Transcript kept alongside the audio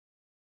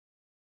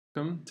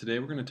Welcome. Today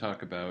we're going to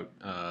talk about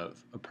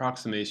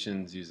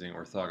approximations using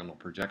orthogonal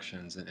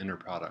projections and inner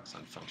products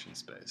on function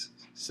spaces.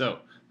 So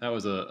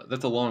that's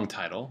a long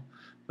title,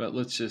 but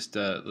let's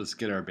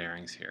get our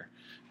bearings here,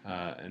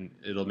 and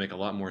it'll make a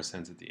lot more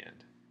sense at the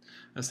end.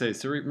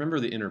 So remember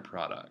the inner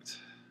product.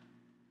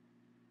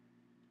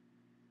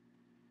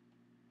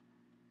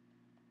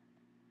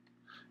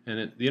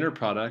 And the inner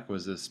product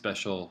was a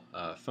special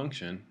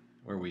function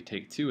where we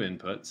take two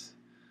inputs,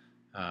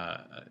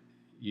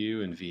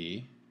 u and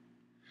v,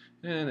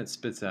 and it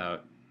spits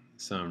out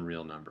some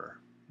real number.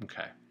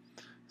 Okay,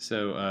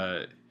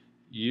 so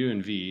u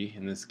and v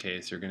in this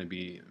case are going to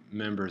be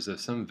members of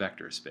some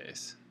vector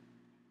space.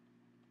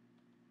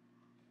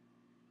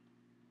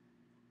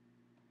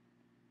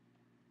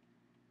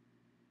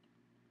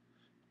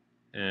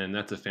 And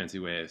that's a fancy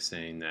way of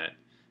saying that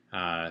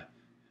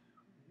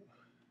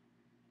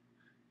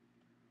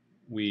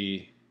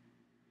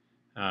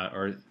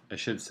or I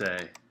should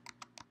say,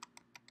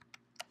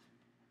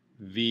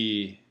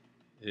 v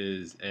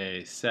is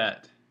a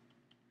set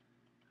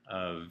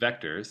of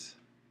vectors,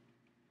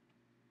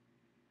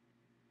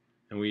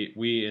 and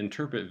we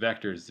interpret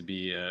vectors to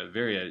be a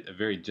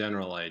very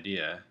general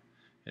idea,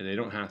 and they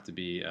don't have to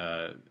be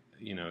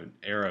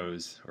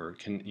arrows or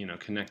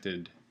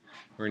connected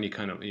or any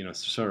kind of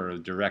sort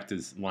of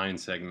directed line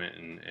segment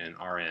in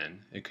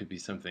Rn. It could be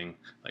something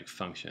like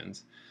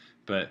functions,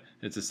 but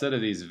it's a set of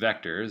these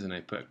vectors, and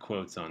I put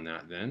quotes on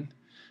that. Then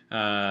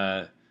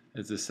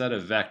it's a set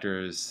of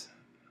vectors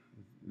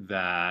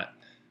that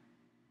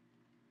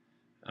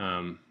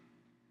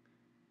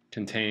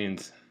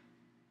contains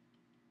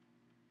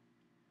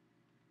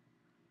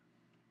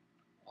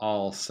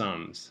all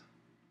sums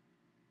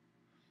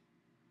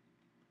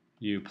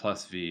u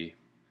plus v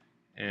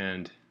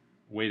and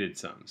weighted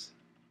sums.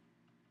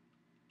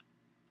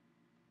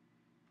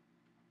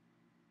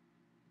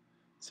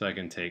 So I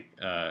can take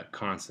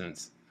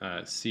constants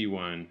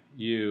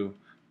c1u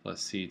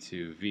plus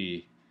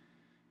c2v,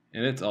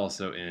 and it's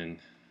also in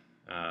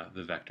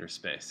the vector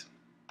space.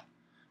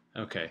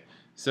 Okay,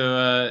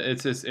 so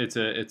it's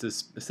a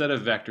set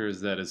of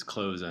vectors that is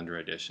closed under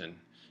addition.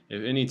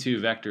 If any two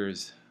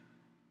vectors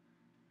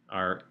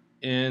are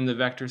in the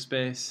vector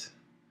space,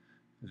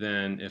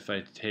 then if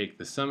I take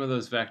the sum of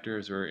those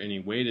vectors, or any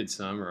weighted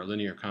sum, or a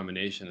linear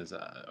combination is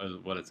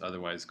what it's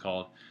otherwise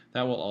called,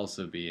 that will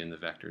also be in the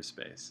vector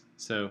space.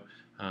 So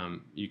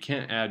you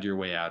can't add your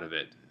way out of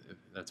it.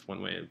 That's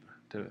one way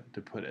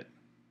to put it.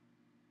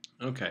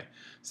 Okay,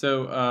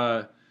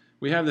 so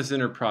we have this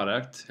inner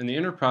product, and the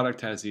inner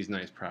product has these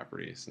nice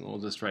properties, and we'll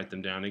just write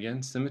them down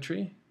again.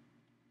 Symmetry.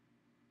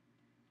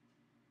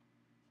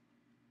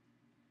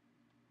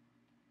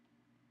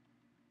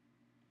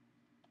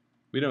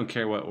 We don't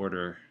care what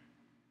order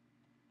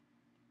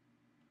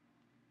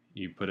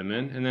you put them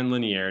in. And then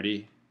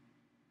linearity.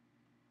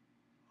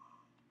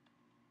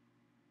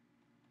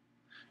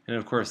 And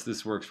of course,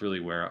 this works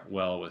really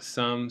well with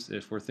sums.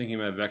 If we're thinking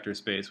about vector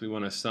space, we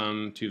want to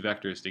sum two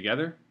vectors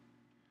together.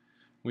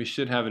 We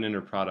should have an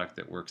inner product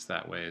that works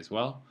that way as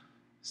well.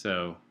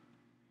 So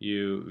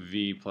u,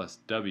 v plus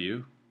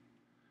w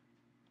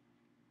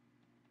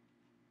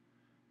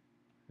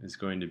is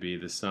going to be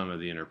the sum of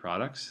the inner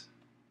products.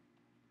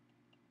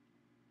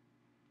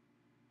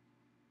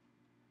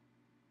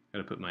 Got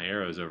to put my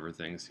arrows over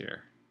things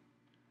here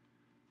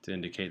to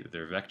indicate that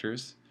they're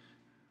vectors.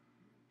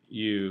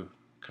 U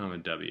comma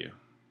w,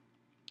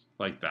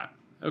 like that.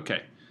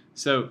 Okay,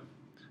 so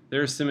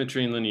there's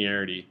symmetry and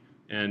linearity,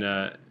 and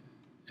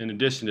in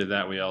addition to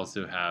that, we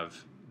also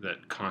have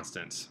that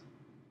constants.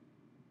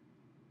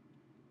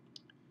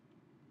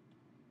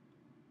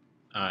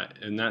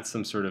 And that's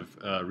some sort of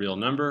real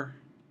number,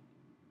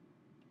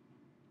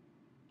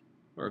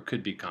 or it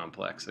could be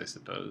complex, I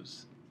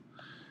suppose.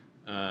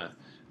 That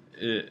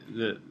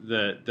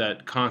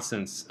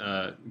constants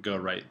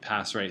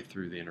pass right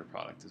through the inner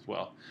product as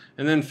well.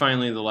 And then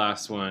finally, the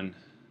last one,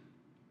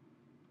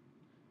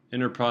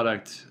 inner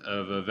product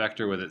of a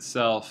vector with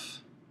itself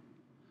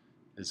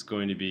is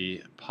going to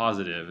be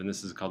positive, and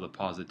this is called the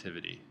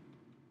positivity.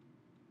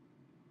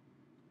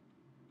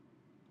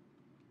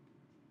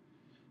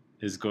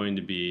 Is going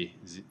to be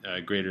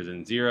greater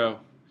than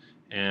 0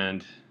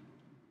 and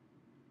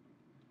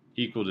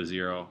equal to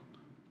 0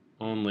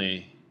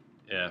 only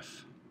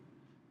if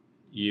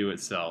u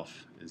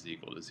itself is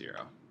equal to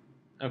 0.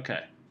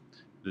 Okay,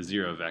 the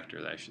 0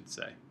 vector, I should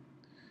say.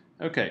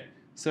 Okay,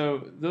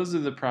 so those are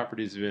the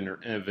properties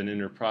of an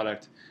inner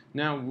product.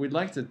 Now we'd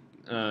like to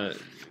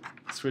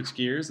switch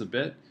gears a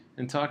bit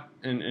and talk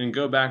and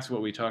go back to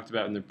what we talked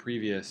about in the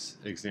previous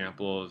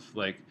example of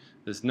like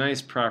this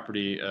nice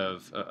property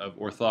of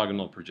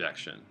orthogonal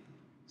projection.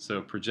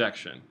 So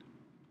projection.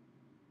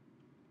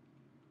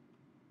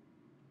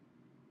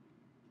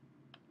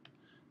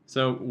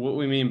 So what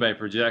we mean by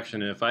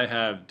projection, if I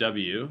have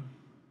W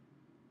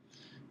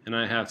and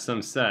I have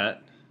some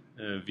set,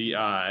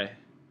 VI,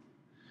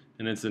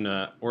 and it's in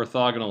an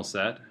orthogonal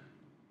set,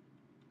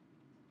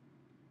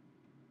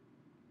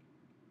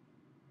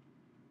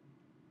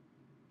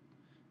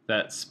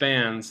 that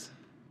spans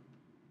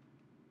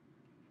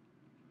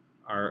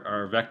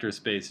our vector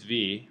space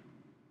V,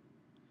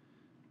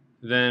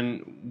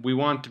 then we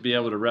want to be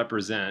able to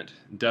represent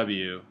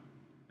W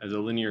as a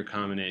linear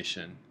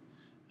combination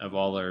of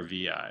all our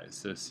VI's.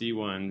 So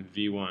C1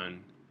 V1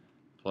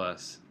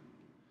 plus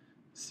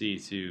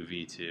C2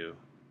 V2.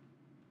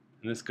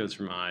 And this goes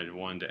from I to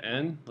 1 to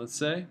n, let's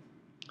say,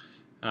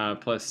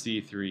 plus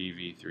C3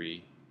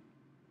 V3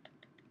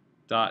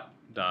 dot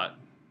dot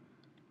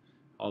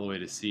all the way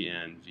to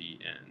Cn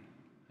Vn.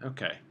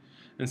 Okay.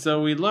 And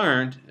so we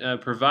learned,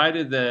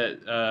 provided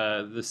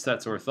that this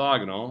set's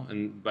orthogonal,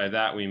 and by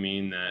that we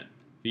mean that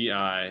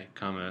Vi,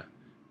 comma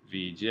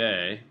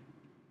Vj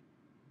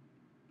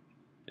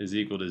is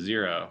equal to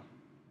 0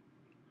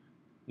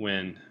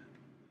 when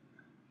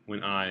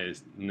I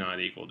is not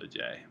equal to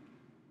j.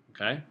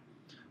 Okay?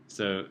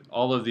 So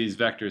all of these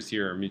vectors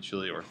here are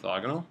mutually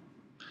orthogonal.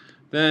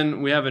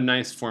 Then we have a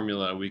nice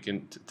formula we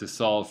can to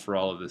solve for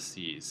all of the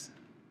c's.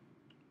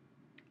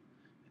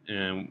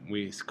 And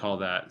we call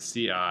that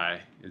Ci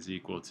is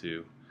equal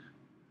to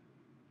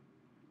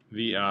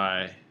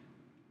Vi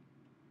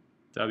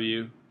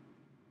W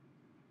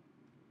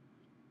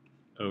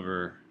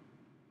over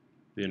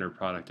the inner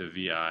product of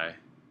Vi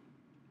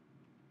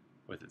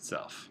with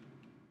itself.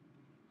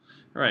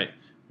 All right,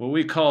 what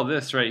we call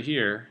this right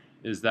here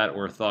is that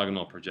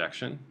orthogonal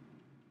projection.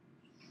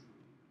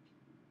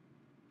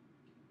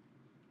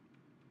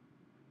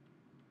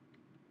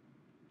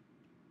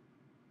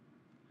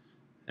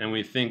 And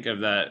we think of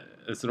that,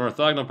 it's an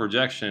orthogonal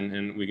projection,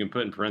 and we can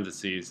put in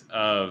parentheses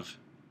of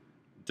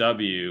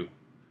W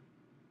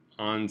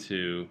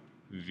onto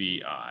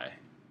Vi.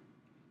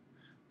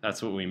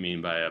 That's what we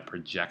mean by a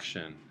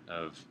projection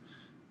of.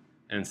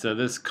 And so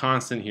this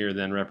constant here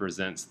then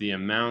represents the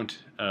amount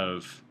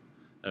of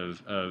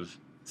the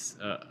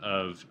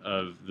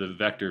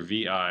vector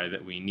Vi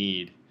that we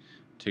need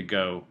to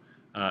go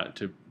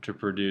to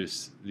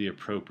produce the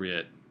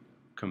appropriate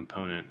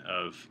component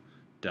of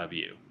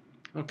W.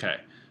 Okay,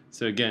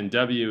 so again,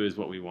 W is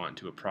what we want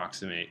to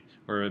approximate,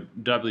 or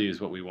W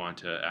is what we want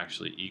to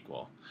actually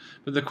equal.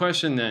 But the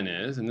question then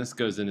is, and this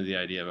goes into the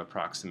idea of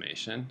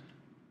approximation,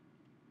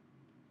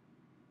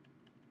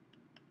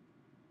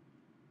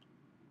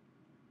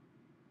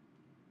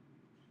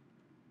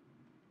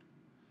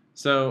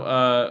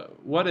 so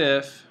what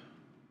if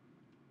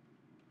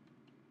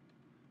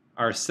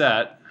our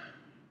set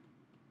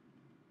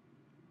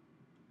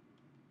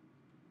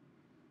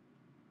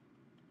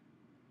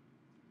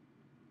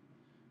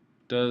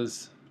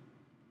does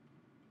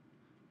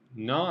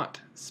not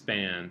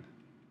span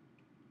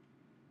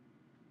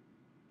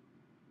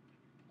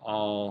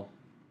all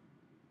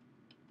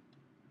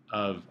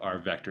of our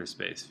vector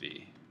space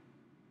V?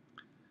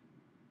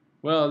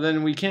 Well,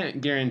 then we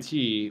can't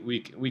guarantee,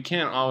 we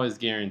can't always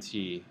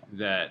guarantee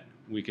that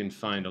we can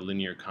find a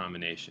linear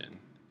combination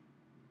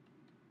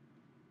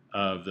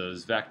of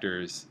those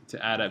vectors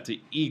to add up to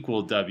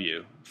equal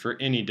W for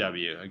any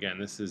W. Again,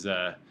 this is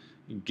a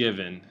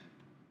given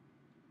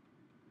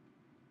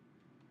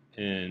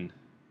in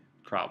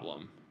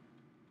problem.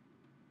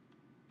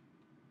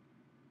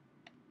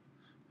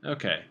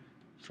 Okay,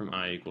 from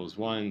I equals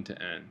 1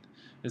 to n.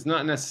 It's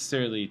not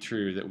necessarily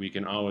true that we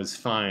can always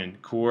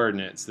find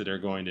coordinates that are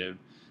going to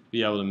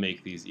be able to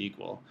make these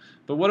equal.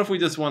 But what if we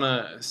just want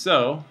to,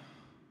 so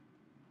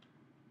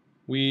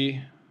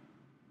we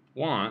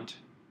want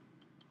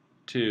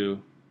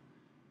to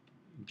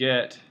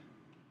get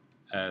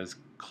as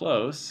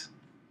close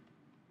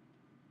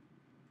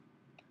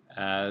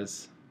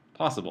as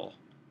possible.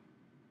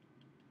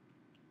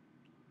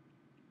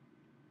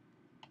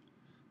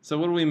 So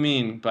what do we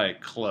mean by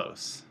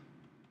close?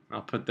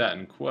 I'll put that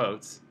in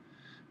quotes.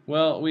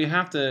 Well, we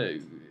have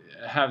to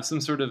have some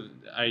sort of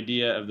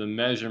idea of the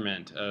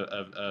measurement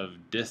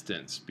of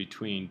distance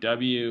between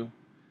W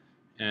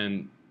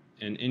and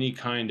any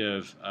kind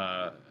of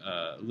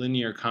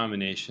linear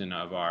combination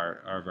of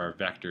our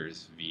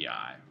vectors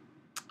Vi.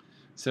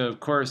 So of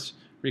course,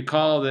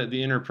 recall that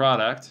the inner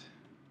product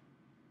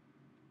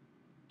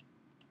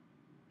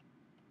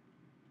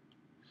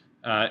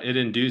it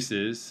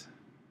induces,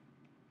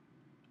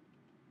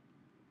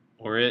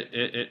 or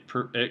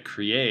it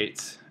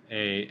creates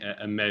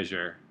a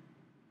measure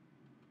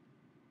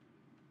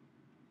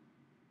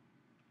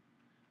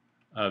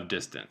of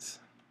distance.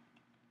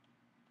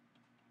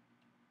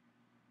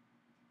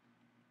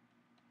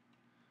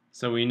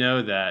 So we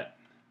know that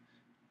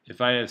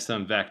if I have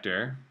some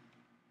vector,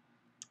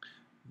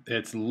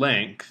 its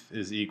length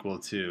is equal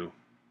to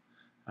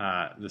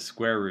the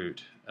square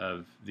root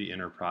of the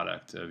inner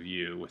product of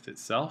U with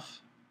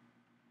itself.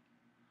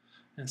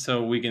 And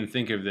so we can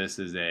think of this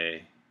as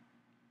a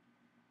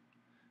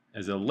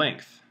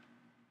length.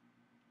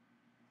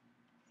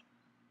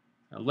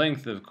 A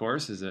length, of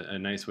course, is a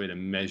nice way to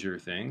measure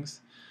things.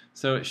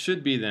 So it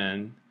should be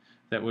then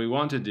that we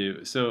want to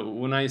do, so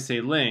when I say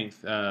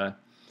length,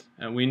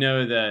 we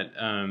know that,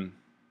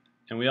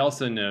 and we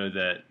also know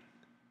that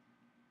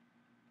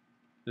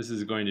this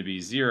is going to be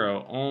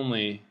 0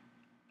 only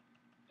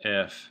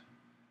if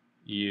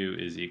U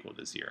is equal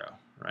to 0,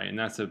 right? And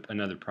that's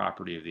another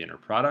property of the inner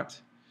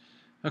product.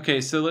 Okay,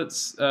 so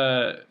let's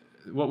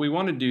what we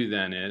want to do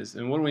then is,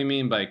 and what do we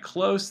mean by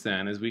close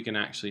then, is we can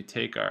actually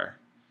take our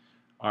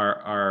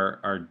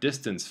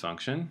distance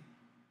function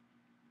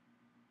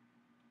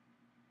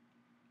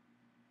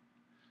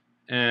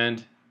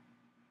and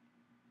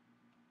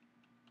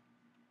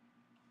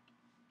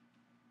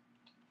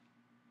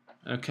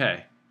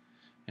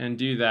and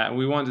do that.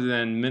 We want to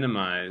then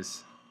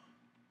minimize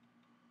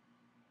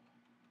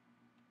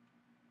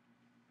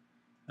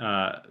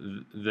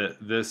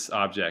this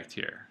object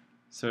here.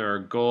 So our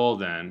goal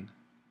then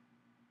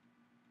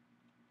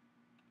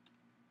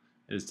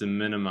is to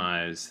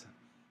minimize.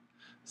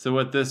 So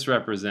what this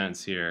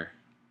represents here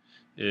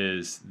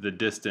is the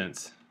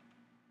distance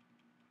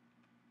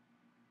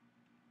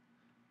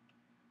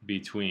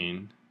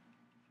between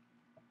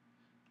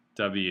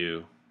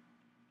W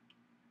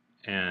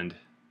and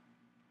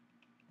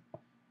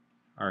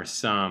our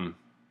sum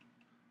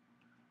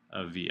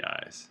of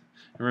VI's.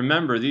 And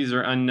remember, these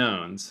are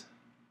unknowns.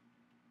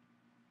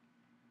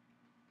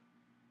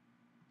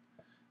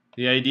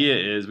 The idea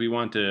is we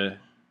want to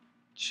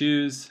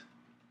choose,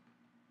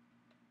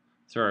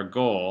 so our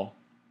goal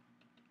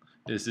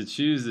is to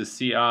choose the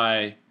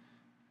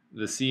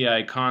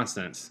CI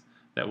constants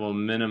that will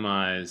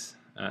minimize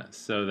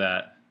so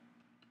that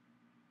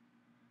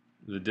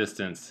the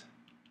distance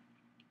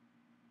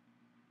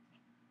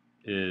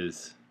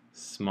is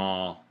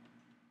small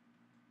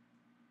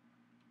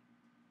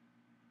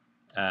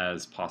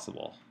as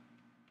possible.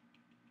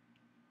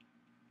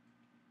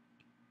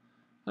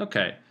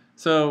 Okay,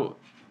 so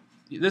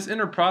this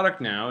inner product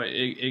now,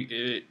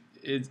 you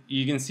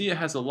can see it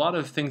has a lot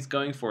of things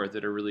going for it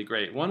that are really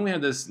great. One, we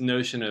have this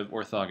notion of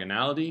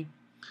orthogonality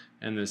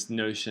and this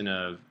notion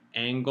of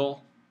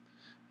angle.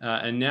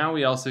 And now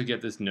we also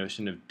get this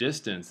notion of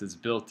distance that's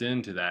built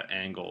into that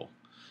angle.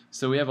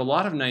 So we have a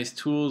lot of nice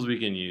tools we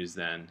can use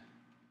then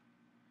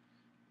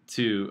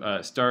to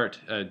start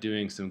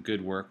doing some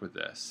good work with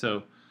this.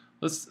 So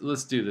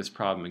let's do this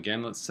problem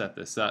again. Let's set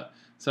this up.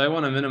 So I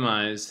want to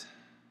minimize.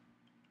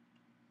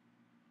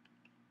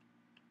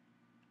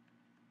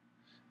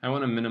 I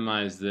want to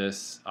minimize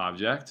this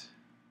object.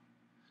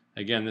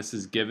 Again, this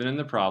is given in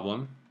the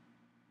problem.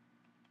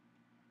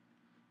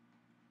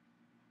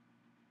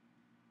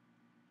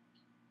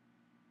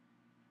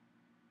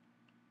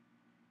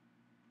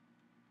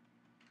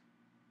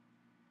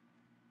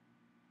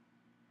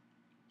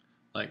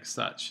 Like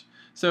such.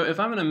 So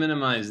if I'm going to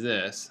minimize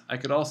this, I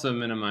could also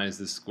minimize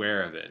the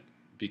square of it,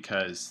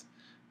 because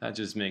that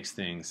just makes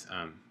things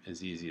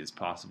as easy as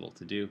possible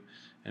to do.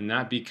 And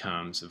that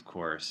becomes, of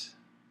course,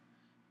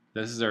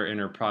 this is our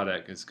inner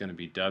product. It's going to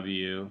be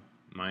W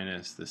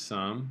minus the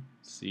sum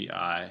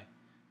CI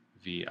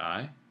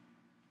VI,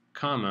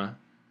 comma,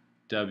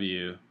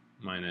 W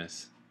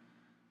minus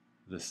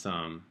the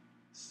sum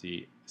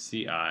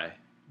CI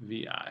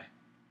VI.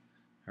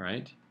 All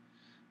right?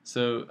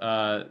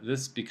 So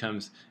this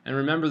becomes, and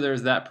remember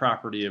there's that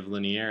property of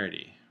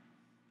linearity.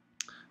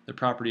 The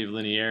property of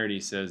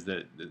linearity says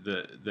that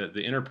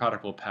the inner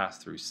product will pass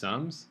through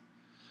sums.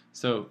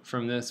 So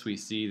from this we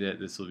see that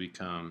this will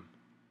become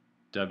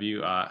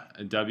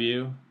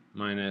W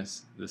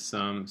minus the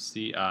sum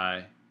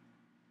CI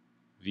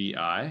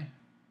VI,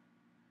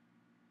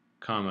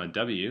 comma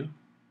W,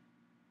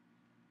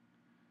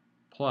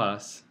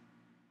 plus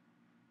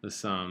the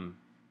sum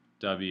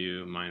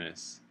W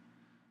minus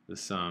the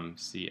sum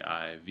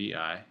CI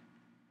VI,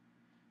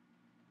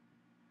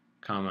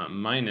 comma,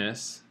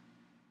 minus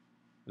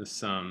the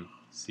sum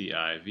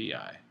CI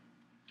VI.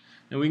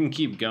 And we can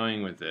keep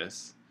going with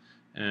this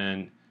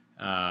and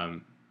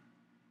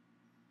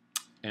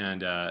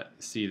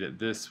see that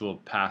this will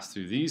pass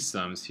through these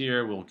sums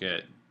here. We'll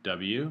get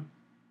W,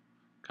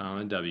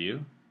 comma,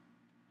 W.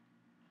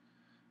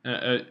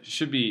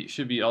 Should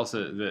be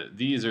also that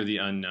these are the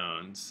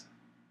unknowns.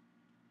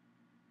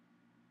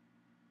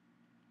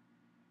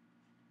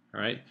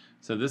 Alright,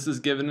 so this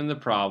is given in the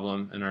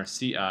problem, and our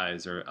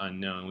CI's are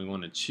unknown. We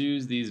want to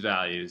choose these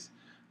values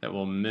that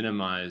will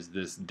minimize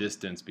this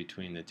distance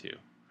between the two.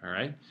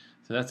 Alright,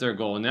 so that's our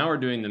goal. And now we're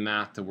doing the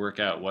math to work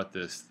out what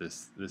this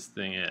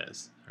thing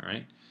is.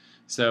 Alright,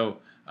 so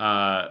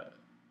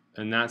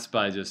and that's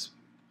by just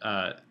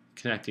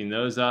connecting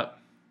those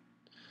up.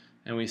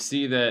 And we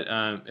see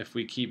that if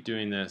we keep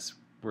doing this,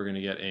 we're going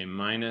to get a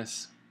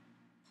minus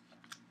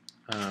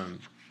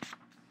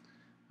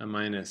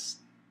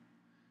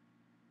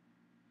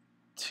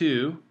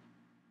 2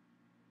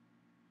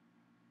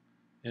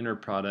 inner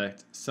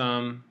product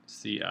sum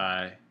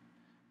CI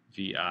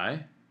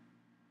VI,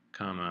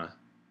 comma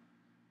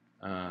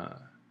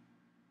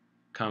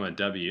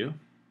W,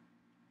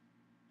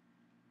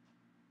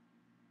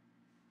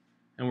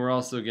 and we're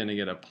also going to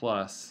get a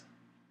plus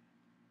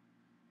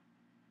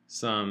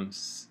sum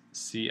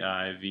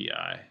CI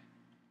VI,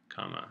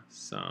 comma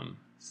sum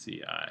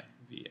CI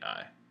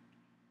VI.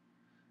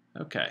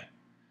 Okay.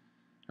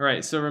 All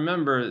right, so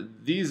remember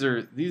these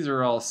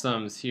are all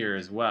sums here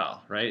as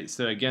well, right?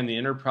 So again, the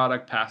inner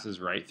product passes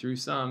right through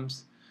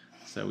sums,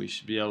 so we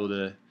should be able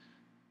to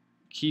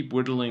keep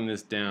whittling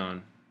this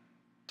down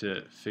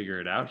to figure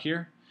it out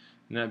here,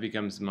 and that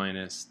becomes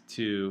minus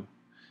 2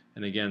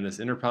 And again, this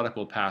inner product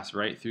will pass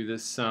right through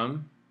this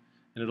sum,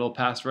 and it'll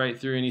pass right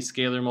through any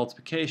scalar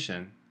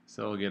multiplication.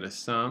 So we'll get a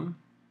sum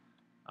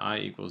I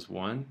equals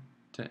 1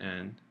 to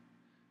n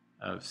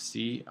of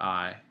Ci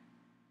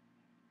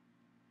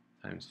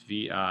times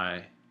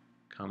Vi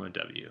comma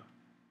W.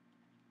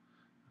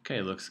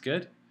 Okay, looks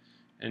good.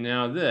 And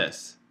now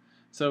this.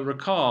 So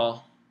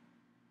recall,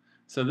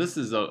 so this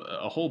is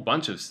a whole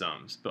bunch of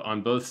sums, but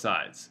on both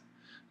sides.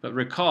 But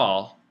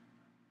recall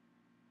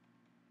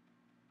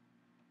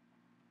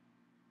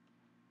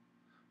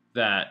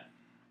that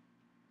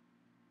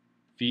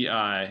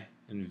Vi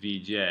and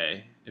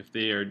Vj,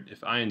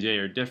 if I and j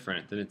are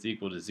different, then it's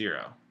equal to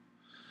 0.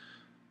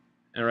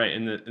 All right,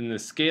 in the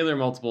scalar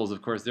multiples,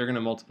 of course, they're going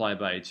to multiply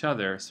by each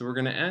other. So we're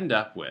going to end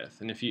up with,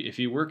 and if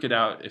you work it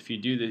out, if you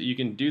do that, you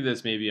can do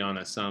this maybe on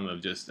a sum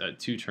of just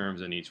 2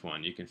 terms in each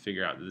one. You can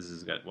figure out that this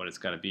is what it's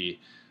got to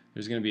be.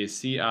 There's going to be a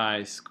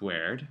Ci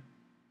squared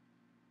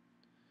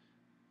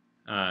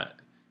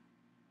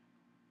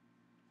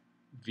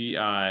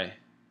Vi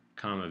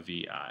comma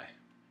Vi.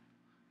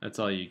 That's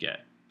all you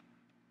get.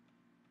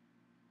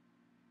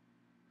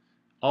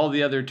 All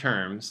the other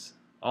terms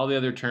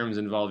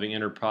involving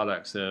inner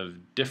products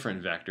of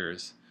different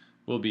vectors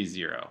will be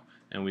 0,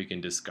 and we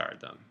can discard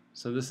them.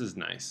 So this is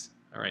nice.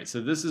 All right, so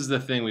this is the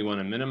thing we want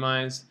to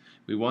minimize.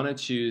 We want to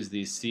choose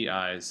these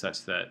Ci's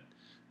such that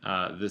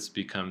this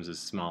becomes as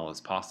small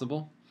as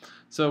possible.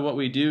 So what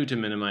we do to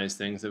minimize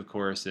things, of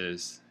course,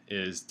 is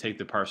take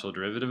the partial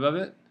derivative of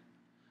it.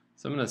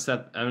 So I'm going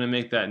to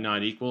make that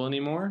not equal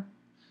anymore.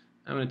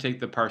 I'm going to take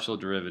the partial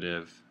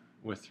derivative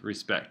with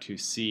respect to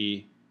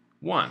C1.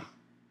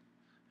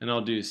 And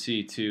I'll do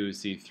C2,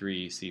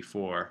 C3,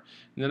 C4.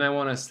 And then I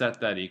want to set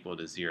that equal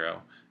to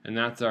 0. And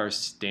that's our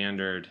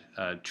standard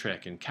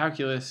trick in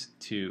calculus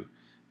to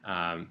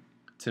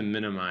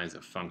minimize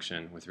a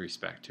function with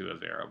respect to a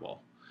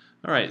variable.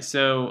 All right,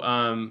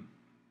 so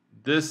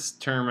this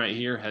term right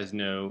here has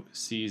no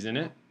c's in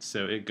it,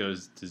 so it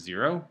goes to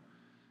 0.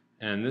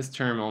 And this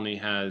term only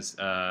has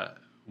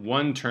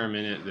one term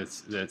in it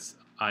that's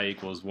I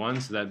equals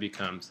 1, so that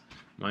becomes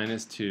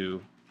minus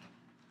 2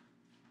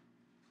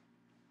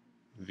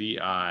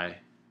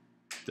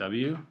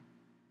 V1W.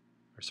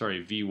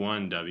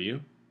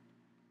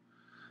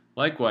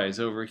 Likewise,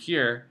 over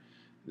here,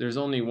 there's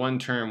only one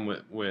term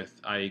with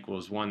I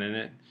equals 1 in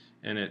it,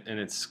 and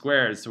it's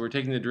squared. So we're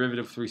taking the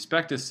derivative with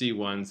respect to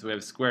C1. So we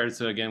have squared.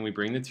 So again, we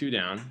bring the 2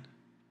 down.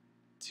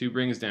 2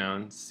 brings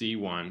down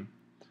C1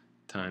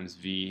 times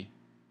V1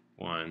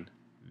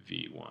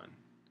 V1.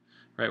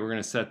 Right, we're going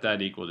to set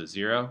that equal to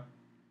 0.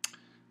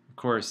 Of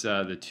course,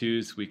 the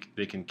 2's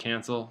they can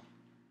cancel.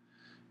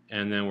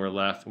 And then we're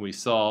left, we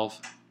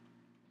solve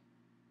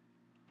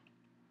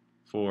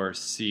for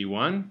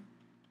C1,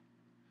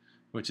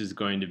 which is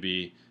going to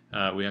be,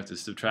 we have to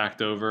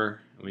subtract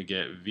over, and we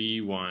get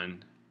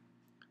V1W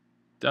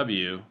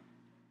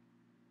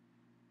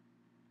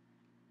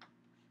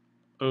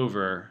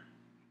over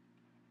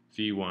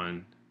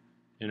V1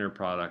 inner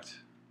product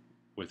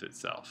with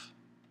itself.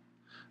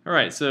 All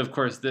right, so of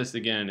course this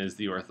again is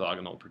the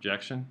orthogonal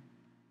projection.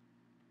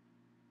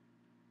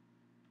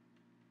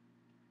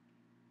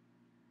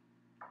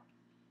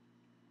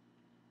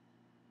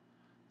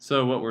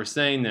 So what we're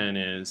saying then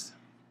is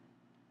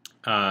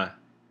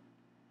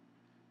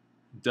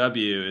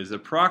W is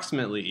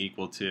approximately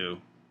equal to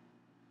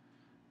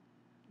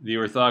the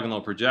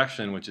orthogonal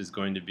projection, which is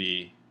going to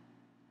be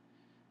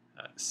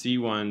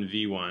C1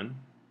 V1.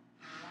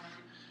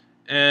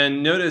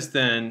 And notice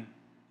then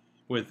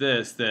with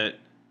this that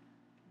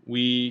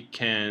we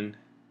can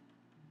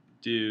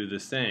do the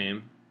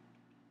same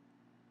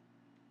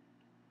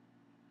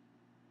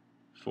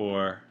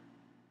for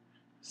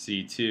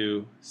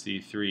C2,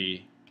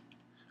 C3,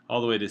 all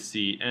the way to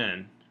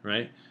Cn,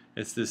 right?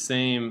 It's the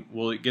same,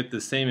 we'll get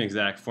the same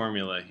exact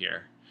formula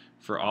here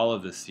for all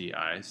of the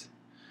Ci's.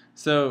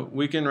 So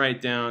we can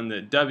write down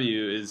that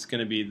W is going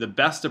to be the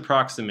best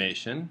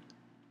approximation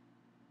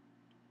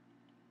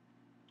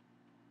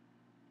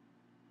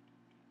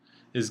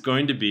is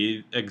going to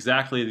be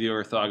exactly the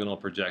orthogonal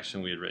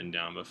projection we had written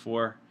down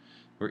before,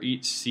 where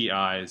each Ci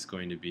is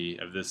going to be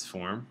of this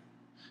form.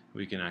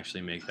 We can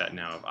actually make that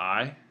now of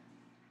I.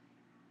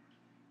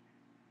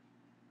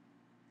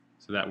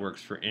 So that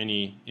works for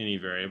any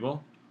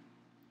variable.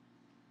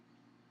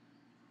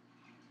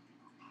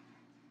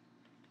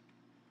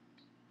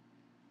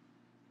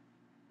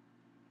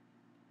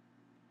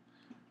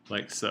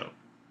 Like so.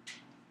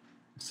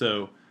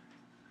 So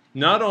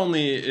not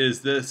only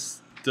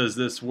does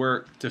this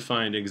work to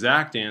find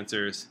exact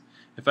answers,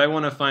 if I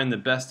want to find the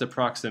best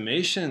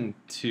approximation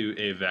to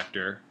a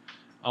vector,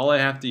 all I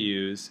have to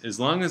use, as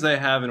long as I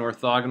have an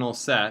orthogonal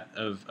set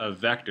of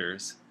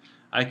vectors,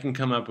 I can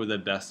come up with a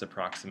best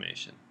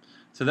approximation.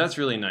 So that's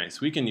really nice.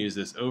 We can use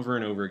this over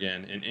and over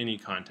again in any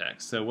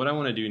context. So what I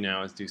want to do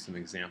now is do some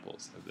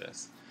examples of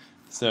this.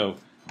 So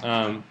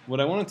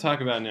what I want to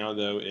talk about now,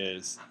 though,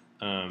 is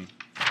an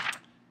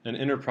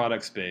inner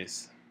product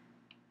space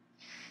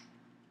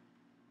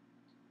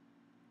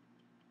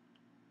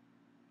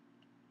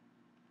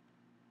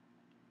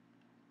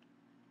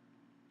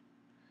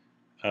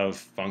of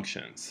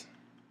functions.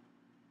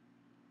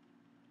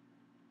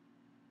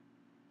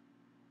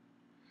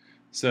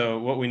 So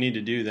what we need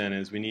to do then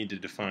is we need to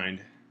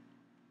define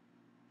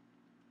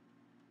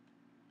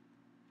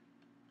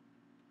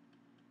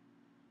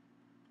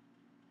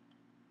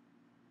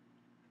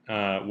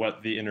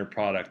what the inner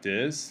product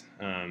is.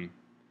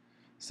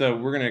 So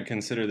we're going to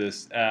consider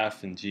this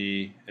f and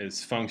g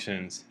as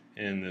functions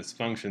in this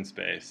function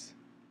space,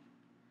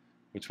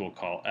 which we'll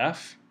call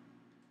f.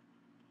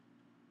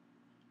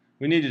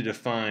 We need to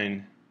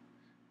define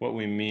what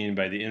we mean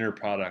by the inner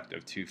product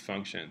of two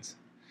functions.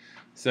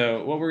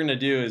 So what we're going to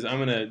do is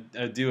I'm going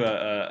to do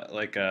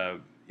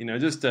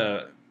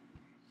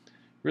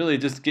really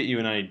just get you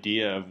an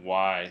idea of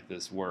why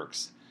this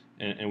works,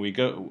 and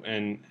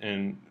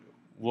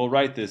we'll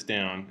write this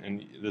down,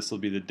 and this will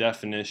be the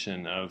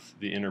definition of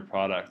the inner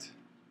product,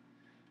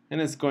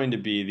 and it's going to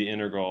be the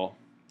integral.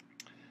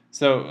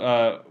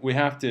 So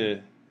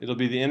it'll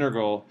be the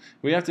integral.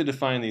 We have to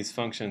define these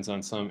functions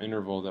on some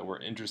interval that we're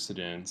interested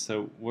in.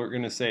 So we're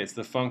going to say it's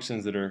the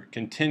functions that are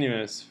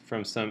continuous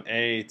from some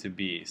a to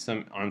b,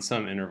 on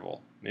some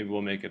interval. Maybe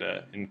we'll make it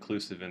an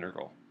inclusive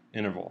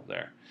interval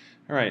there.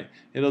 All right,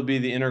 it'll be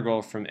the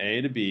integral from a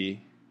to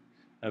b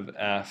of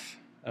f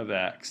of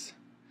x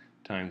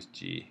times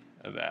g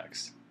of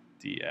x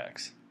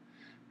dx.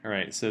 All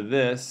right, so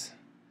this,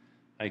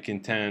 I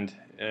contend,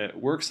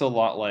 works a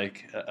lot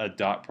like a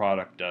dot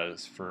product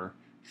does for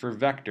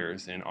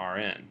vectors in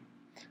Rn.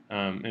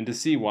 And to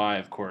see why,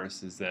 of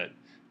course, is that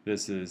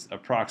this is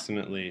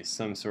approximately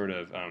some sort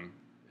of,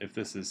 if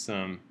this is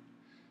some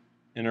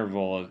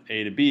interval of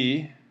a to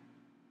b,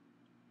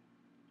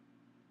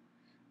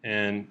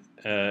 and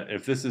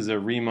if this is a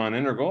Riemann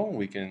integral,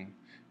 we can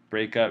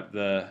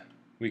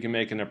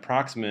make an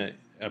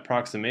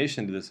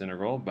approximation to this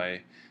integral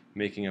by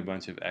making a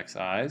bunch of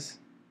xi's,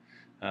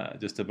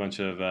 just a bunch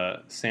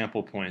of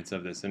sample points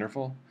of this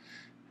interval,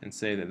 and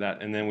say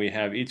and then we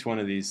have each one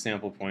of these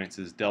sample points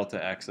is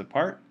delta x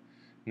apart,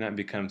 and that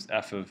becomes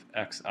f of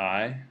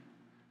xi,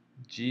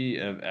 g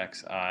of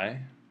xi,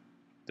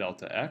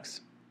 delta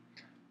x,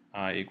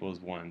 I equals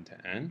 1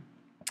 to n.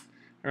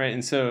 All right,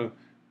 and so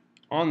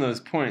on those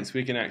points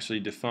we can actually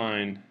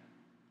define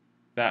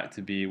that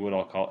to be what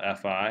I'll call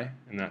fi,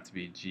 and that to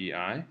be gi,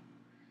 and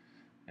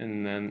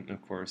then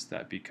of course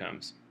that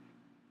becomes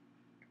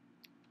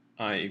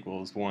I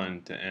equals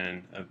 1 to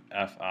n of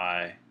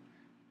fi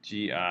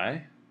gi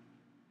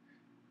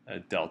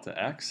delta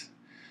x.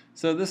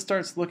 So this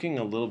starts looking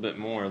a little bit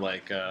more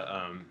like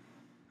a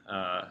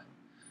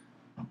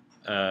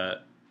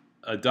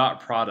dot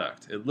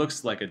product. It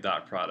looks like a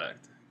dot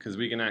product because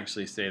we can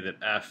actually say that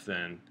f,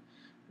 then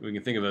we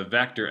can think of a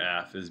vector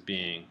f as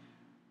being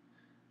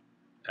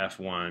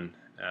f1,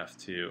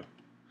 f2,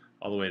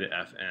 all the way to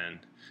fn,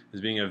 as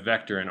being a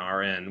vector in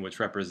Rn, which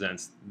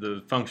represents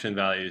the function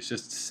values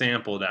just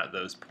sampled at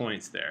those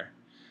points there.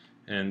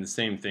 And the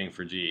same thing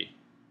for g.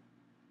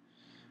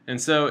 And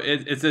so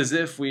it's as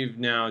if we've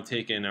now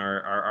taken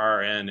our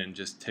Rn and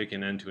just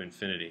taken n to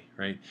infinity,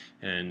 right?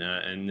 And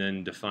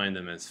then defined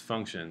them as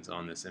functions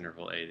on this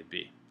interval a to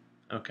b.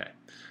 Okay,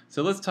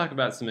 so let's talk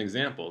about some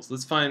examples.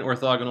 Let's find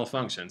orthogonal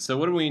functions. So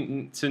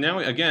so now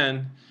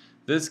again,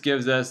 this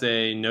gives us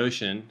a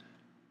notion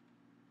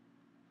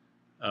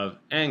of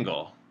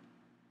angle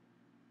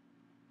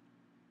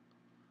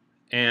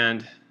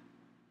and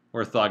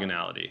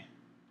orthogonality.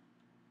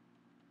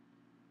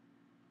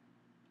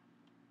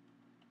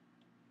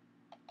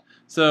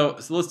 So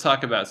let's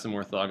talk about some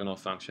orthogonal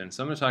functions.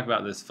 So I'm going to talk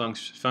about this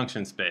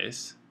function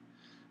space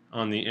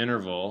on the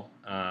interval.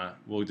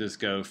 We'll just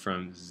go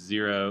from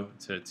 0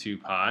 to 2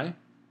 pi.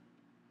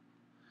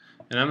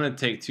 And I'm going to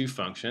take two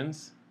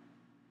functions,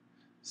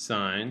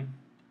 sine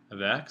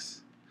of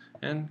x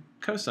and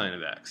cosine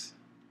of x.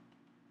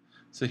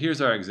 So here's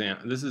our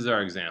example. This is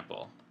our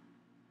example.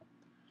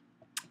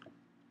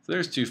 So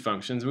there's two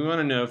functions. We want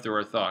to know if they're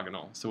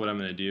orthogonal. So what I'm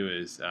going to do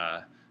is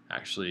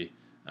actually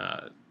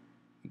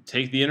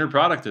take the inner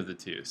product of the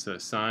two. So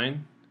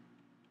sine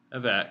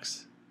of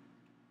x,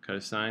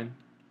 cosine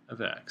of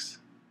x,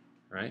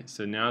 right?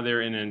 So now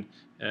they're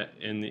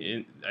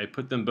I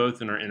put them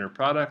both in our inner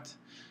product,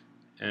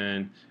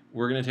 and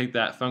we're going to take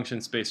that function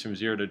space from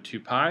 0 to 2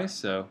 pi.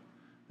 So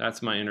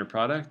that's my inner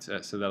product.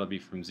 So that'll be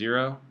from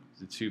 0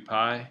 to 2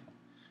 pi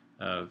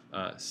of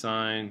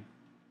sine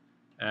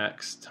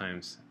x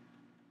times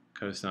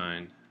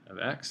cosine of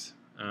x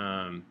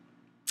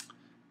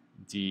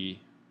dx.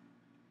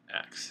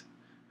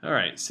 All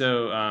right,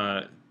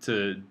 so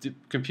to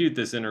compute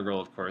this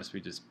integral, of course, we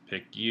just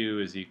pick u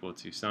is equal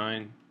to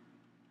sine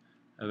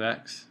of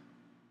x,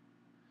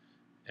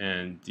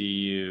 and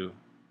du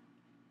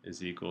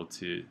is equal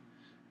to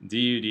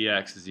du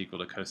dx is equal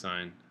to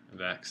cosine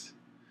of x.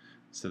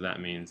 So that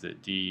means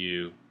that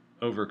du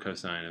over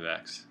cosine of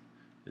x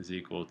is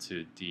equal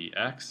to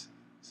dx.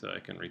 So I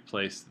can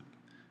replace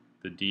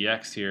the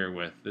dx here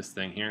with this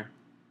thing here,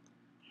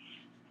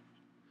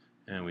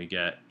 and we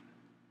get.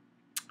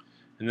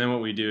 And then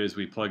what we do is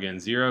we plug in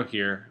 0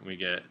 here, and we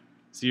get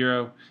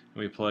 0, and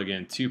we plug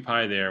in 2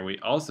 pi there, we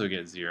also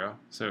get 0.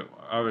 So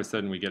all of a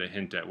sudden we get a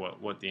hint at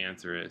what the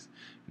answer is.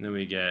 And then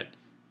we get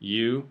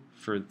u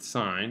for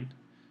sine,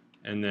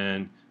 and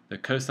then the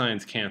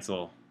cosines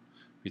cancel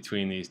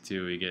between these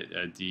two. We get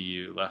a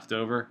du left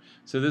over.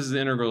 So this is the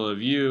integral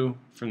of u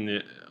from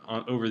the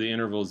over the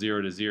interval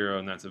 0 to 0,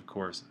 and that's of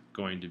course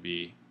going to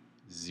be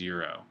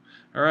 0.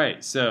 All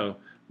right, so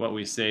what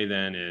we say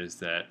then is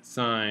that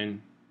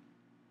sine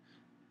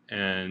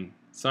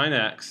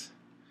x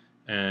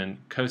and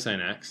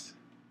cosine x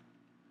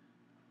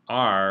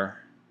are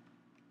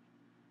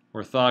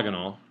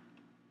orthogonal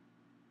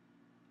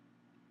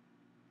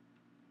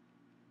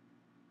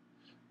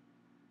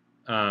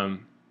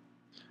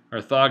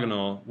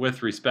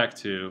with respect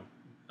to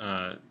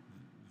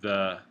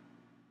the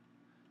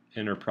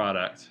inner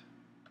product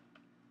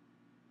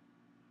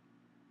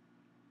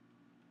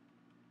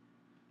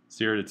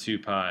 0 to 2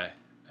 pi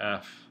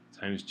f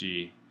times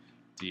g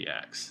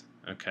dx.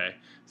 Okay,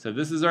 so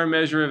this is our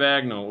measure of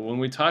agonal. When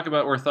we talk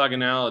about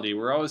orthogonality,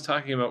 we're always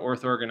talking about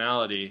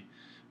orthogonality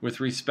with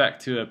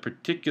respect to a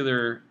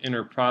particular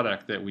inner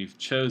product that we've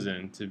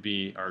chosen to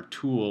be our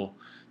tool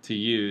to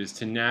use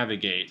to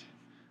navigate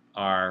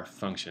our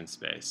function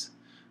space.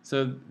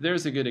 So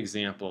there's a good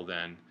example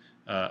then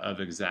of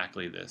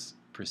exactly this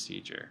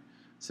procedure.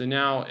 So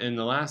now in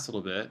the last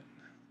little bit,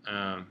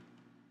 I'm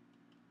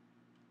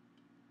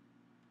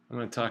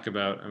going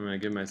to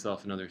give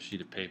myself another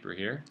sheet of paper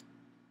here.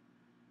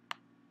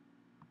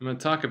 I'm going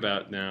to talk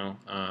about now,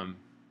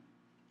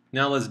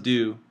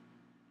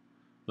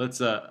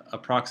 let's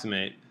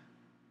approximate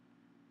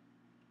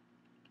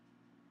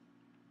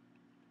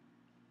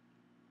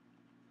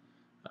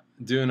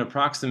do an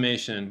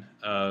approximation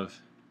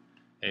of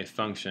a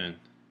function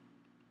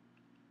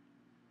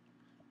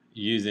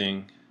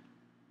using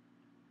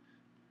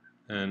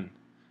an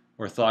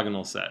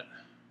orthogonal set.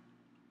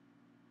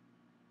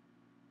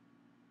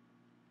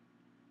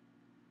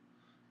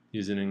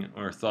 Using an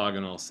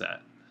orthogonal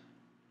set.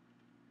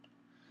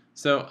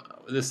 So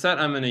the set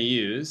I'm going to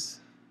use,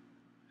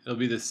 it'll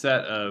be the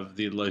set of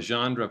the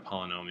Legendre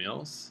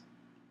polynomials.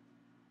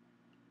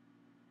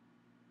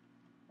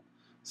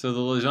 So the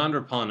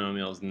Legendre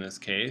polynomials in this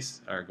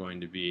case are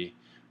going to be,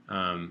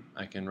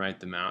 I can write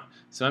them out.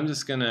 So I'm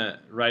just going to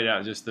write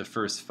out just the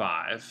first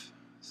 5.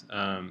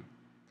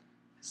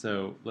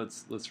 So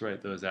let's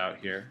write those out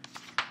here.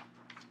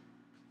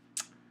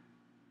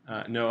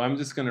 No, I'm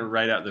just going to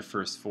write out the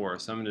first 4.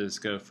 So I'm going to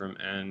just go from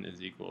n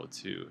is equal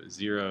to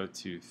 0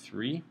 to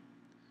 3.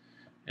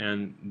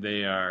 And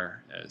they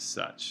are as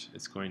such.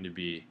 It's going to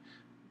be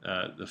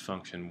the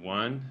function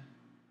 1,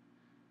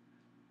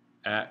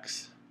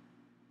 x,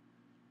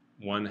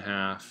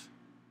 1/2,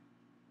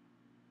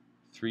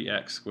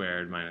 3x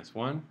squared minus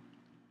 1.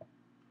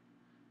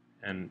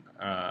 And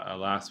our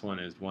last one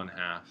is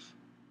 1/2,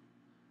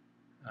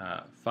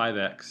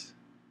 5x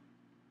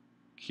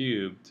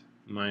cubed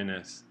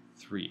minus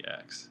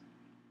 3x.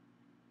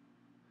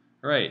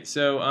 All right,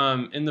 so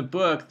in the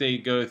book they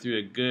go through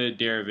a good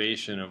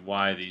derivation of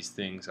why these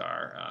things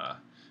are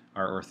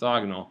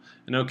orthogonal.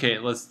 And okay,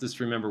 let's just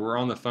remember we're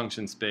on the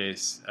function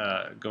space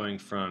going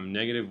from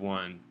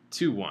 -1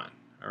 to 1.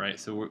 All right,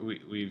 so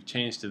we've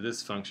changed to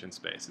this function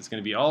space. It's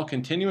going to be all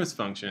continuous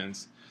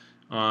functions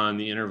on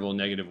the interval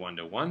 -1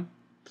 to 1.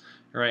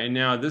 All right, and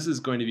now this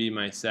is going to be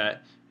my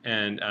set,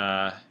 and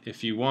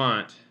if you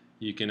want,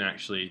 you can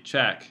actually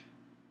check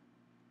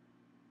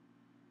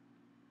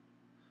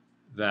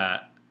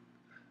that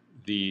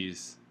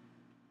these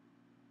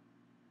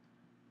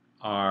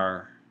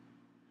are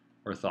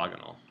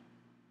orthogonal.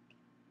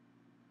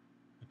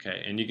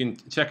 Okay, and you can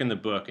check in the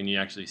book and you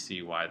actually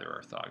see why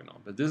they're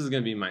orthogonal. But this is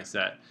going to be my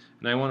set,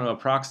 and I want to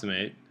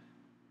approximate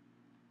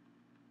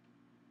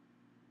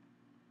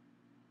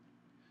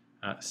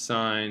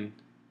sine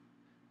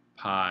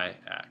pi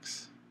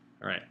x.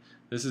 All right,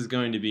 this is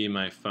going to be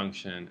my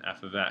function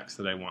f of x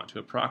that I want to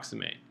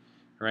approximate.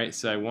 All right,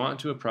 so I want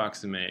to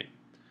approximate.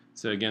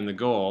 So again, the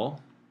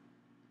goal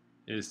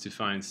is to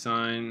find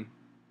sine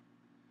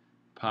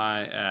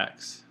pi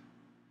x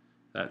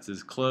that's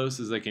as close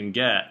as I can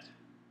get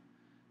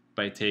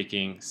by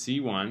taking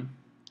c1,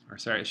 or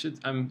sorry,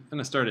 I'm going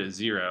to start at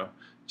 0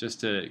 just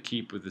to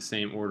keep with the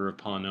same order of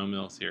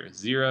polynomials here.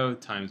 0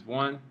 times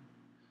 1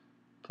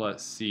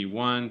 plus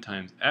c1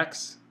 times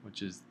x,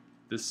 which is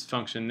this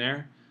function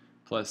there,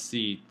 plus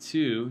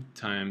c2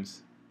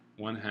 times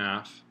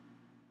 1/2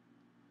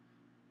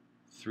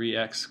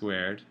 3x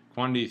squared,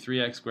 quantity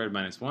 3x squared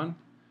minus 1,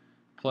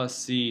 plus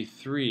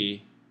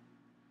c3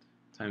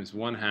 times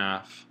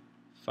 1/2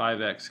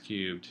 5x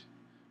cubed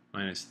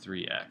minus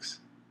 3x.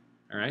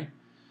 All right?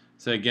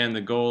 So again,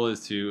 the goal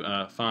is to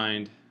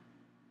find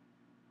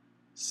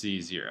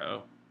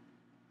c0,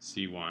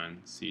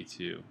 c1,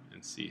 c2,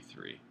 and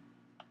c3.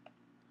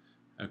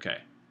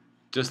 Okay,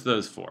 just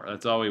those 4.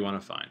 That's all we want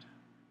to find.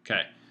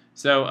 Okay,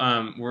 so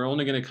we're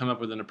only going to come up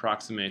with an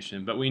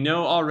approximation, but we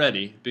know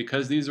already,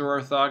 because these are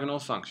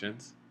orthogonal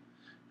functions,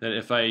 that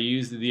if I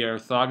use the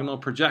orthogonal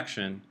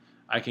projection,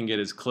 I can get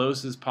as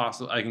close as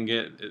possible. I can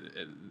get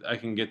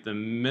the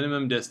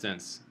minimum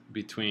distance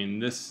between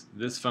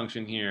this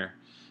function here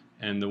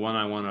and the one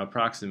I want to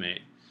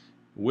approximate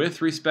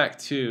with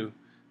respect to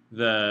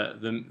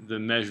the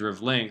measure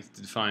of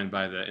length defined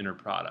by the inner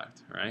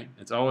product, right?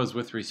 It's always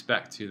with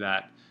respect to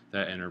that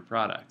inner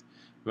product.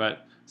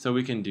 But so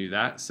we can do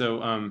that.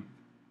 So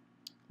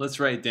let's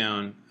write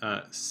down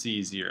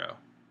C0.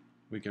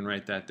 We can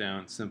write that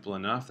down simple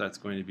enough. That's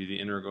going to be the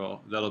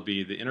integral. That'll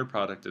be the inner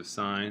product of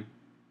sine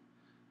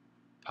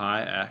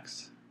pi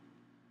x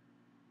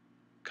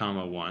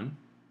comma 1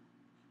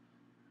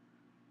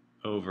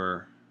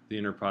 over the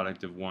inner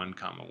product of 1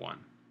 comma 1.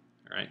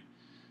 All right?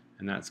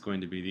 And that's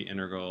going to be the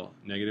integral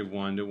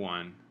 -1 to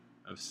 1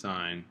 of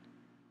sine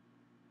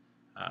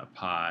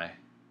pi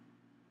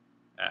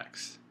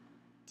x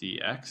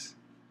dx.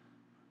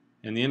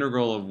 And the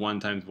integral of 1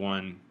 times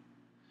 1,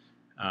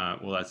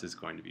 well, that's just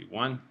going to be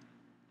 1.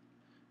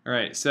 All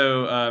right,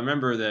 so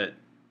remember that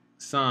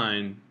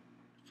sine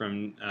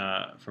from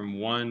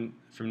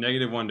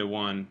 -1 to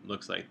 1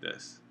 looks like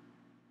this.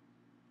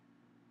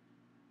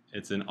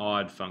 It's an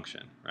odd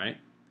function, right?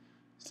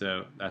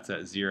 So that's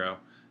at 0.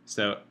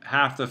 So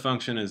half the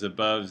function is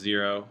above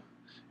 0,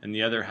 and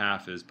the other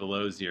half is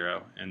below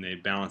 0, and they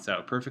balance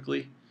out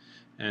perfectly.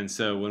 And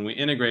so when we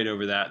integrate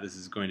over that, this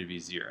is going to be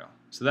 0.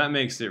 So that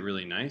makes it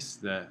really nice.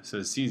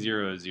 So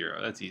C0 is 0.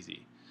 That's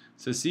easy.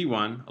 So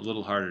C1, a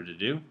little harder to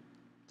do.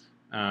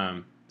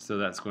 So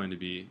that's going to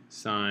be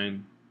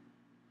sine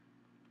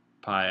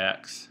pi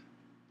x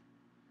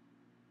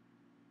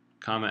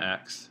comma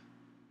x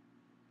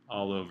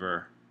all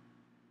over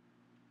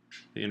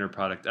the inner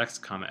product x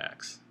comma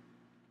x.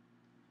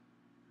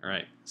 All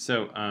right,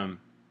 so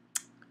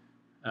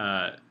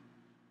I'll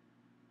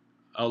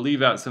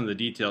leave out some of the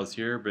details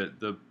here, but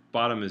the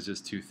bottom is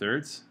just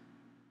 2/3.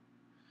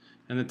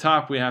 And the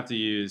top we have to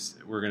use,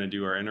 we're going to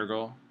do our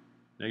integral,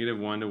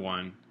 -1 to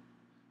 1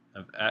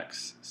 of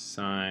x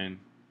sine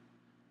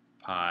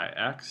pi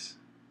x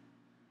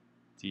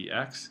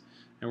dx.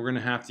 And we're going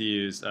to have to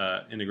use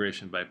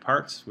integration by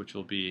parts, which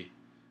will be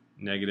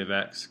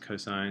 -x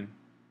cosine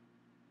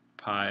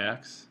pi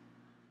x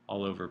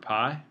all over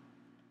pi,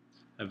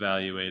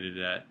 evaluated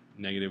at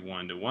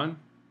 -1 to 1,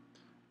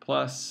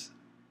 plus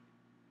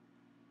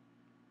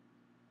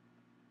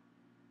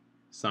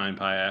sine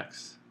pi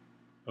x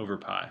over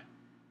pi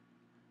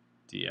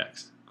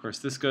dx. Of course,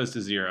 this goes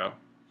to 0,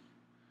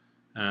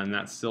 and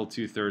that's still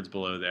 2/3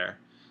 below there.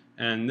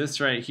 And this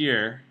right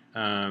here,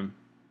 that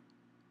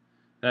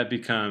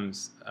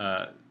becomes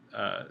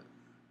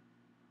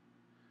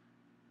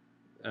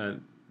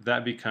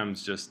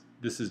just,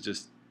 this is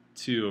just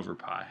 2 over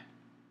pi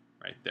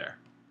right there.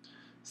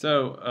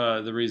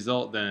 So the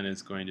result then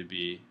is going to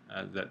be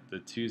that the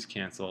 2's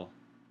cancel,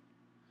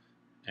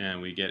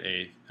 and we get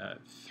a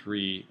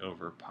 3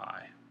 over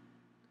pi.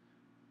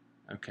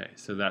 Okay,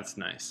 so that's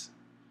nice.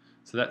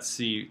 So that's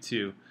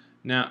C2.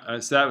 Now,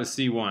 so that was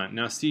C1.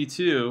 Now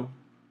C2,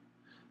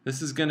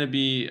 this is going to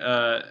be,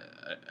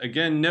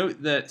 again,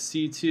 note that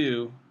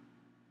C2,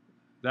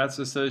 that's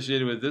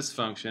associated with this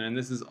function, and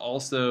this is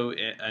also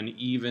an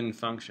even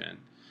function.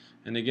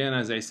 And again,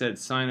 as I said,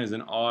 sine is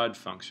an odd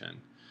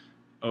function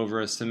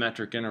over a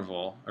symmetric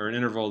interval, or an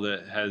interval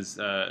that has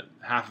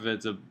half of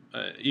its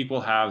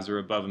equal halves are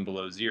above and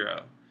below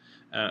 0.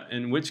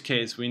 In which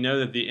case, we know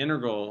that the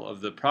integral of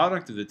the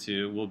product of the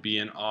two will be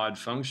an odd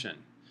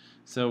function.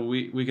 So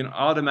we can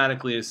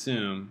automatically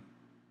assume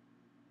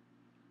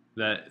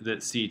that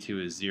C2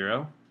 is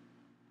 0.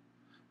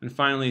 And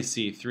finally,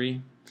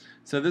 C3.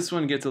 So this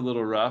one gets a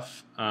little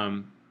rough.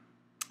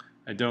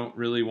 I don't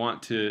really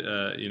want to,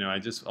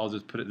 I'll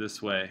just put it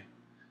this way.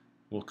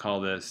 We'll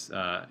call this,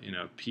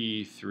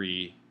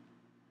 P3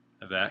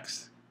 of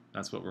x.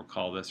 That's what we'll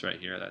call this right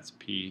here. That's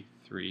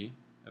P3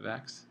 of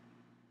x,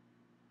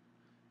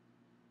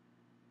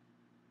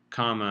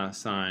 comma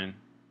sine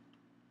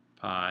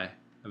pi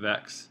of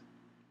x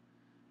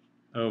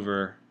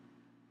over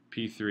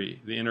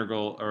P3, the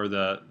integral, or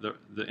the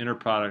inner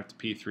product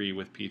P3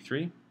 with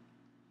P3.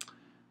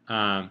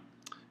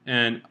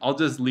 And I'll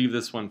just leave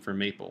this one for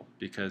Maple,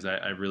 because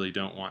I really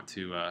don't want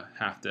to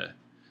have to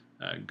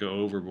go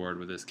overboard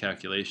with this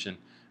calculation.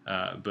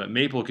 But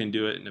Maple can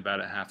do it in about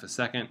a half a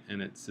second,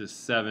 and it's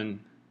just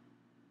 7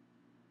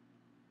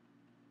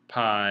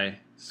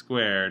 pi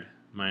squared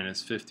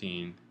minus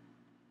 15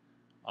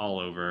 all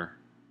over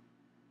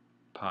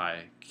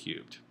pi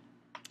cubed.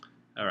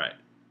 All right,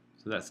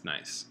 so that's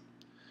nice.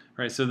 All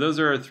right, so those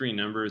are our 3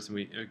 numbers.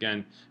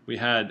 And we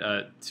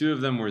had 2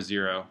 of them were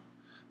 0.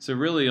 So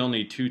really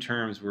only 2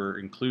 terms were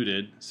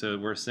included. So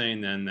we're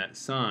saying then that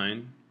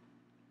sine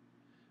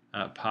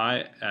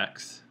pi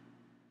x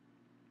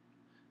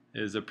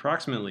is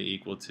approximately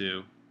equal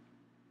to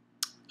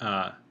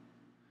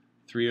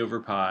 3 over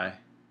pi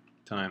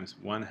times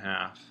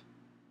 1/2.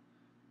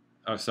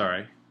 Oh,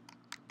 sorry.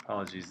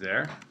 Apologies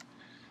there.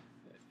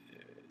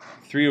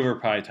 3 over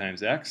pi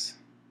times x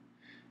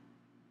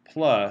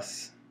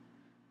plus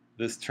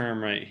this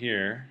term right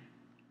here,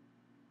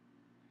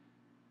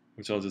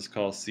 which I'll just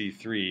call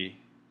C3,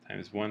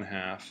 times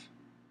 1/2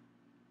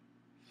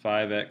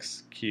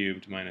 5x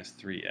cubed minus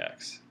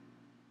 3x.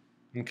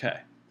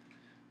 Okay,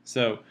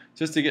 So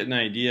just to get an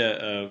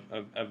idea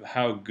of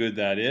how good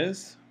that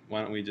is,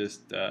 why don't we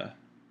just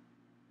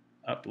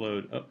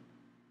upload, oh,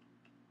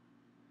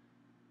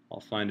 I'll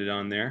find it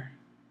on there.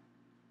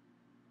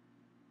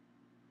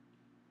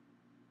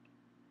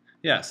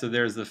 Yeah, so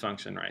there's the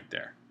function right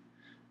there,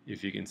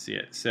 if you can see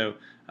it. So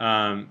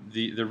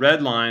the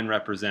red line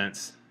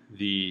represents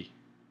the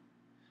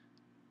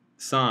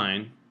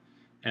sign,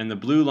 and the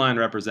blue line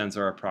represents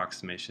our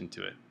approximation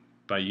to it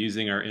by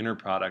using our inner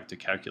product to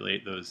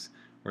calculate those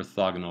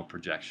orthogonal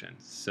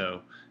projections.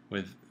 So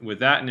with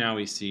that, now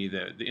we see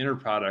that the inner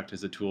product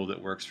is a tool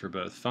that works for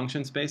both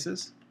function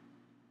spaces,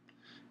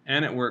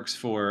 and it works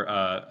for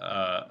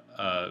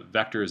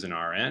vectors in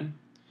Rn.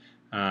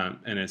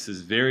 And it's this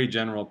very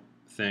general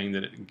thing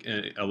that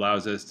it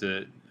allows us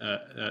to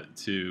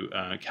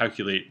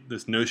calculate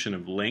this notion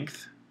of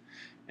length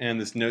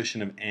and this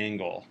notion of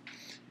angle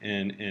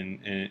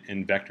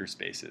in vector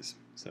spaces.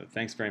 So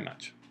thanks very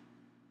much.